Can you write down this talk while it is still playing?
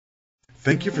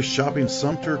Thank you for shopping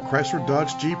Sumter Chrysler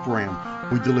Dodge Jeep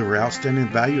Ram. We deliver outstanding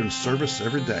value and service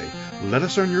every day. Let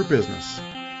us earn your business.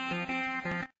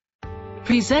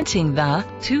 Presenting the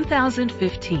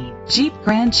 2015 Jeep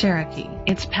Grand Cherokee.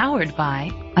 It's powered by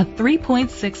a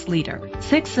 3.6-liter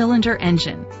 6-cylinder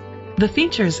engine. The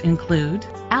features include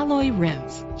alloy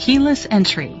rims, keyless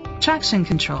entry, traction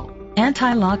control,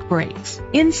 anti-lock brakes.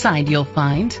 Inside you'll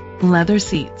find leather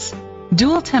seats,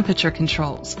 dual temperature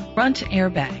controls, front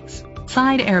airbags,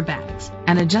 side airbags,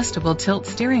 an adjustable tilt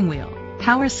steering wheel,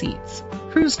 power seats,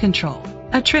 cruise control,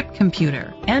 a trip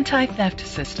computer, anti-theft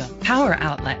system, power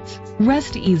outlets.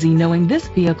 Rest easy knowing this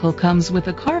vehicle comes with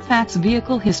a Carfax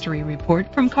Vehicle History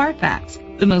Report from Carfax,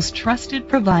 the most trusted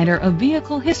provider of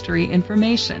vehicle history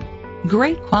information.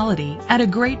 Great quality at a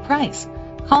great price.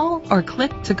 Call or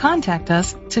click to contact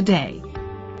us today.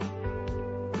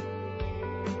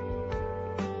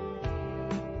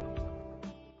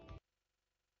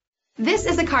 This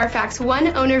is a Carfax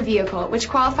one-owner vehicle which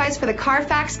qualifies for the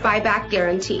Carfax buyback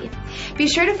guarantee. Be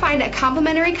sure to find a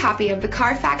complimentary copy of the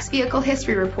Carfax Vehicle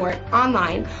History Report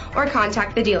online or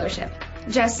contact the dealership.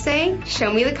 Just say,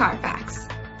 "Show me the Carfax."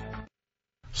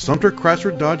 Sumter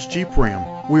Chrysler Dodge Jeep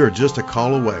Ram. We are just a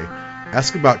call away.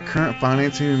 Ask about current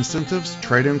financing incentives,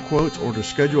 trade-in quotes, or to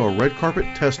schedule a red carpet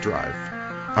test drive.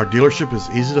 Our dealership is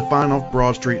easy to find off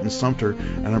Broad Street in Sumter,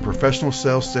 and our professional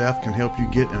sales staff can help you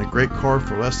get in a great car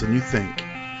for less than you think.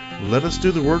 Let us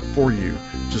do the work for you.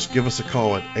 Just give us a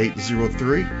call at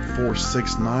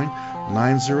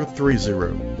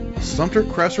 803-469-9030. Sumter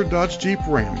Chrysler Dodge Jeep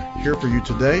Ram, here for you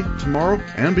today, tomorrow,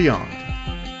 and beyond.